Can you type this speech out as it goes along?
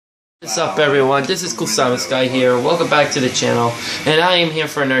What's up everyone, this is CoolSimasGuy here, welcome back to the channel, and I am here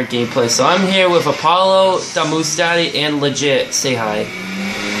for another gameplay. So I'm here with Apollo, the Moose Daddy, and Legit. Say hi.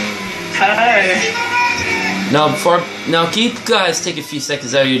 Hi. Now can you guys take a few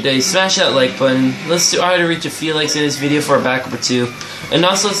seconds out of your day, smash that like button, let's try to reach a few likes in this video for a backup or two, and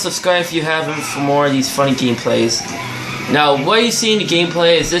also subscribe if you haven't for more of these funny gameplays. Now what you see in the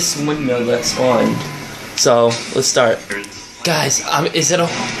gameplay is this windmill that spawned. So, let's start. Guys, is it a...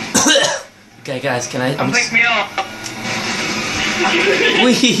 Okay, guys, can I... Pick me up.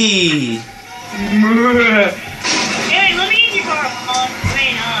 Wee. Hey, let me in your car.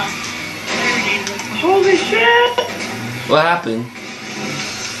 Holy shit! What happened?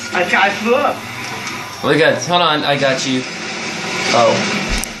 I flew up. Oh my god, hold on, I got you. Oh.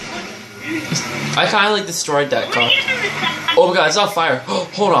 I kinda like destroyed that car. Oh my god, it's on fire. Oh,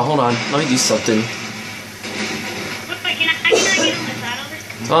 hold on, let me do something.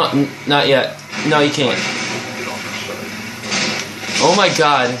 Oh, not yet. No, you can't. Oh my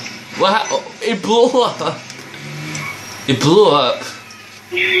god. What? Oh, it blew up. It blew up.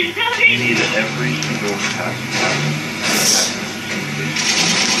 You need every single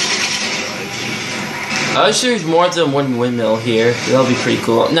I wish there was more than one windmill here. That'll be pretty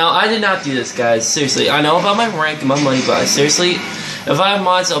cool. Now, I did not do this, guys. Seriously, I know about my rank and my money, but seriously, if I have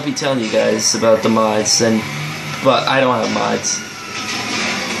mods, I'll be telling you guys about the mods. But I don't have mods.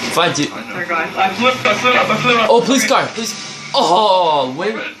 If I do... Oh guys, I flew up. Oh, police car, please. Oh,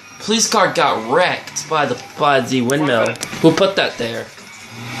 police car got wrecked by the windmill. Who put that there?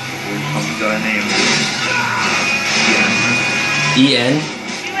 Some guy named EN.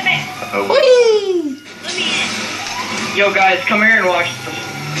 Whee! Let me in. Yo guys, come here and watch this.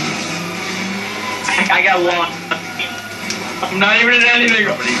 I got one. I'm not even in anything.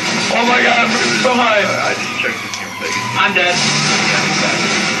 Oh my god, I'm so high. I just checked the camera thing. I'm dead.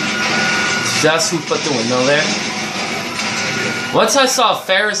 That's who put the window there. Once I saw a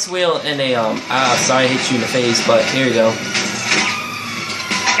Ferris wheel in a sorry I hit you in the face, but here you go.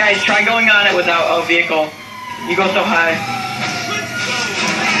 Guys, try going on it without a vehicle. You go so high.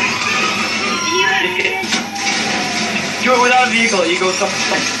 Do it without a vehicle. You go so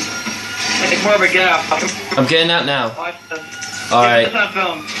like more of a gap. I'm getting out now. Watch this. Alright. Get this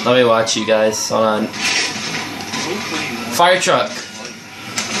on film. Let me watch you guys. Hold on. Fire truck.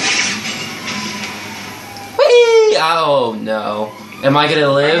 Whee! Oh no. Am I gonna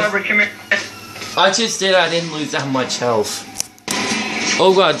live? Come here. I just did. I didn't lose that much health.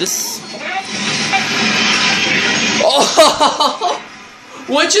 Oh god, this. Oh!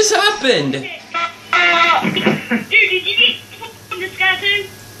 What just happened? Dude, did you get from this guy too?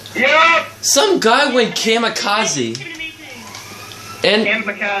 Yep. Some guy went kamikaze. And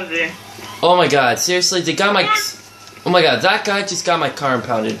Kamikaze. oh my god, seriously, they got my. Oh my god, that guy just got my car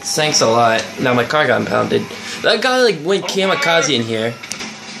impounded. Thanks a lot. Now my car got impounded. That guy like went kamikaze in here.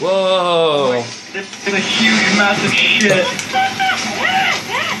 Whoa. This is a huge, massive shit.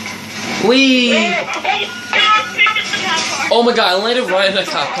 Wee. Oh my god, I landed right in a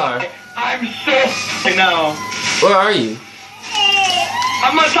cop car. I'm so now. Where are you?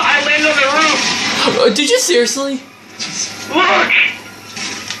 I landed on the roof. Did you seriously? Look.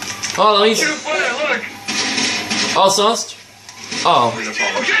 Oh, let me. Shoot a fire, look. Oh, so oh.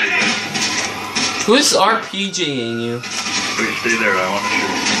 Who's RPGing you? Wait, stay there, I want to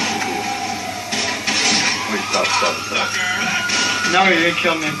shoot. Wait, stop. No, you're gonna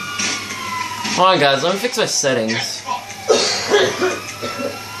kill me. Hold on, guys, let me fix my settings.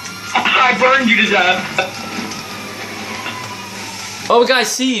 I burned you to death. Oh, guys,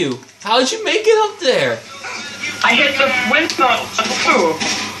 see you. How'd you make it up there? I hit the windmill. Ooh.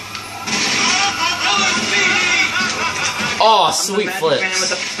 Oh, sweet Man with flips.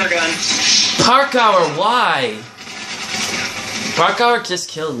 the flare gun. Park hour, why? Park hour just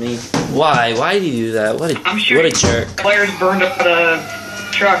killed me. Why? Why do you do that? What I'm a sure jerk. Players burned up the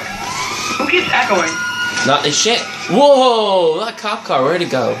truck. Who keeps echoing? Not the shit. Whoa! That cop car, where'd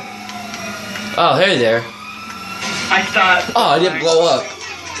it go? Oh, hey there. I thought. Oh, it didn't blow up.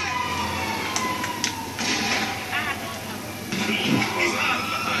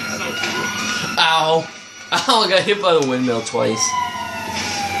 Ow. Ow, I got hit by the windmill twice.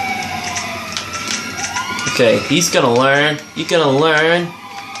 Okay, he's gonna learn. You're gonna learn.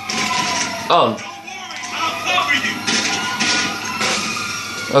 Oh.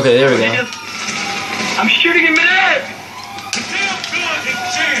 Okay, there we go. I'm shooting him midair!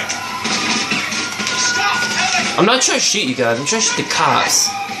 I'm not trying to shoot you guys, I'm trying to shoot the cops.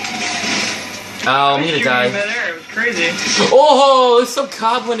 Ow, I'm gonna die. It was crazy. Oh, there's some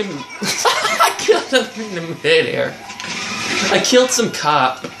cop went in. I killed him in the midair. I killed some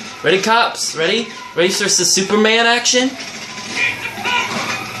cop. Ready, cops? Ready? Ready for the Superman action?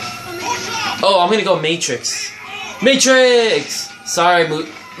 Oh, I'm gonna go Matrix. Matrix! Sorry,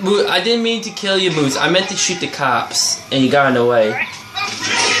 I didn't mean to kill you, Moose. I meant to shoot the cops, and you got in the way.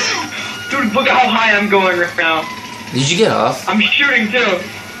 Dude, look at how high I'm going right now. Did you get off? I'm shooting too.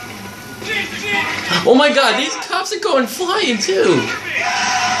 Oh my god, these cops are going flying too.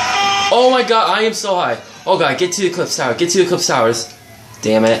 Oh my god, I am so high. Oh god, get to the Eclipse Tower. Get to the Eclipse Towers.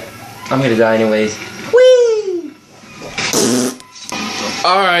 Damn it. I'm gonna die anyways. Whee!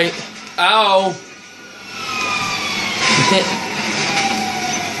 Alright. Ow.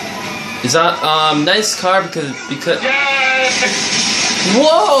 Is that, nice car because... Yes!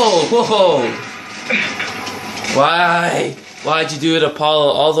 Whoa! Whoa! Why? Why'd you do it,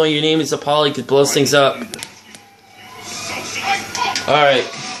 Apollo? Although your name is Apollo, you could blow things up. Alright.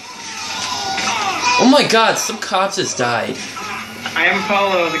 Oh my god, some cops just died. I am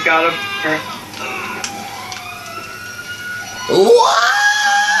Apollo, the god of earth. What?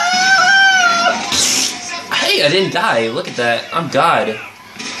 Hey, I didn't die. Look at that. I'm God.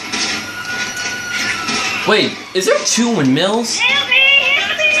 Wait, is there 2 windmills?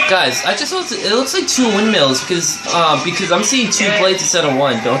 Guys, I just noticed it looks like 2 windmills because I'm seeing 2 blades instead of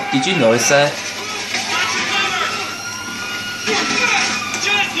 1. Did you notice that?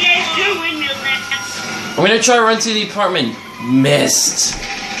 I'm gonna try to run to the apartment. Missed.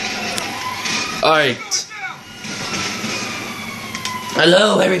 Alright.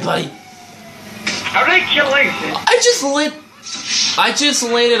 Hello, everybody. How did I kill Langston? I just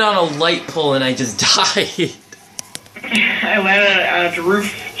landed on a light pole and I just died. I landed on a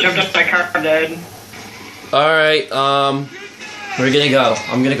roof, jumped up my car, and dead. Alright, we're gonna go.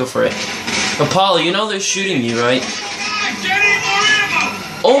 I'm gonna go for it. Apollo, you know they're shooting you, right?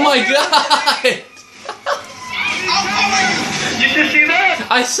 Oh my god! Did you just see that?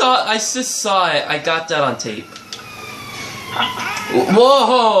 I just saw it. I got that on tape.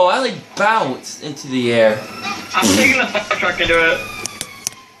 Whoa! I like bounced into the air. I'm taking the fire truck and do it.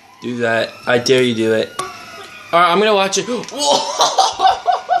 Do that. I dare you do it. Alright, I'm gonna watch it.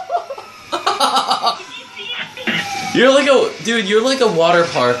 You're like a water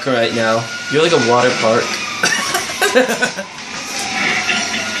park right now. You're like a water park.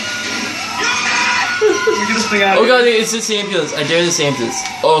 Oh god, it's this ambulance. I dare this ambulance.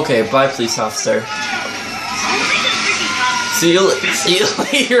 Oh, okay, bye, police officer. See you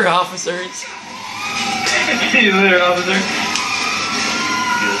later, officers. See you later, officer.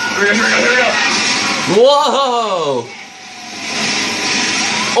 Hurry up. Whoa!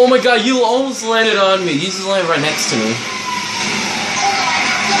 Oh my god, you almost landed on me. You just landed right next to me.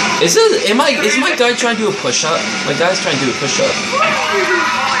 Is my guy trying to do a push-up? My guy's trying to do a push-up.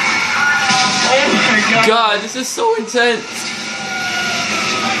 Oh my god. God, this is so intense.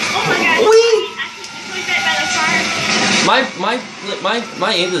 Oh my god. Whee! I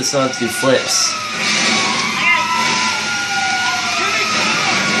My ambulance knows how to do flips.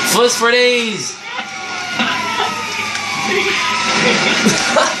 Flips for days!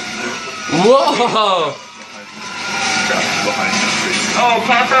 Whoa! Oh,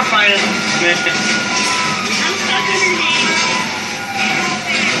 Papa finance. I'm stuck underneath.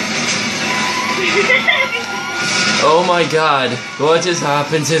 Oh my god, what just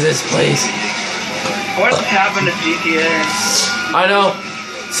happened to this place? What happened to GTA? I know.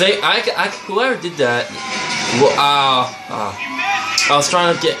 Say, whoever did that. Well, I was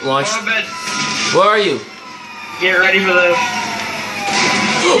trying to get launched. Where are you? Get ready for this.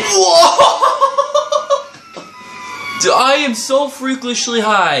 Whoa! Dude, I am so freakishly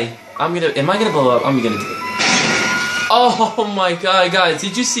high. Am I gonna blow up? I'm gonna do it. Oh my god, guys,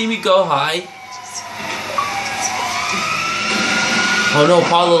 did you see me go high? Oh no,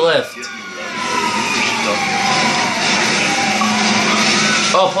 Paulo left.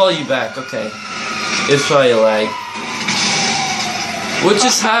 Oh, Paulo, you back, okay. It's probably a lag. What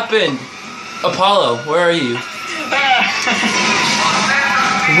just happened? Apollo, where are you?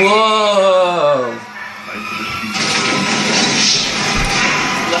 Whoa!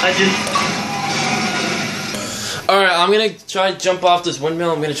 Alright, I'm gonna try to jump off this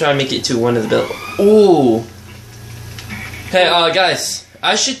windmill. I'm gonna try to make it to one of the buildings. Ooh! Hey, guys,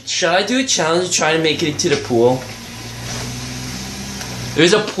 should I do a challenge to try to make it into the pool?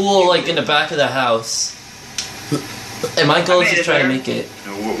 There's a pool, like, in the back of the house. And my goal is to try to make it.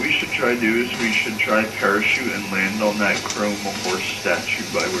 No, what we should try to do is we should try parachute and land on that chrome horse statue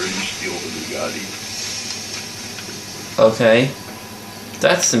by where you steal the Bugatti. Okay.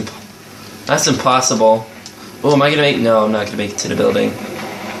 That's impossible. Oh, am I gonna make? No, I'm not gonna make it to the building.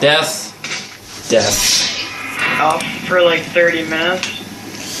 Death. Death. Off for like 30 minutes.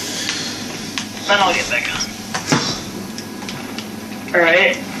 Then I'll get back on.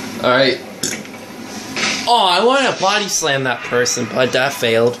 Alright. Alright. Oh, I wanted to body slam that person, but that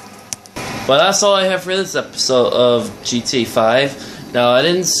failed. But that's all I have for this episode of GTA 5. Now, I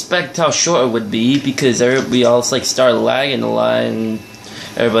didn't expect how short it would be because we all like started lagging a lot and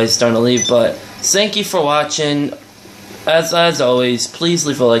everybody's starting to leave. But thank you for watching. As always, please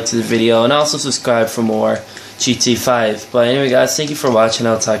leave a like to the video and also subscribe for more GTA 5. But anyway, guys, thank you for watching.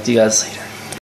 I'll talk to you guys later.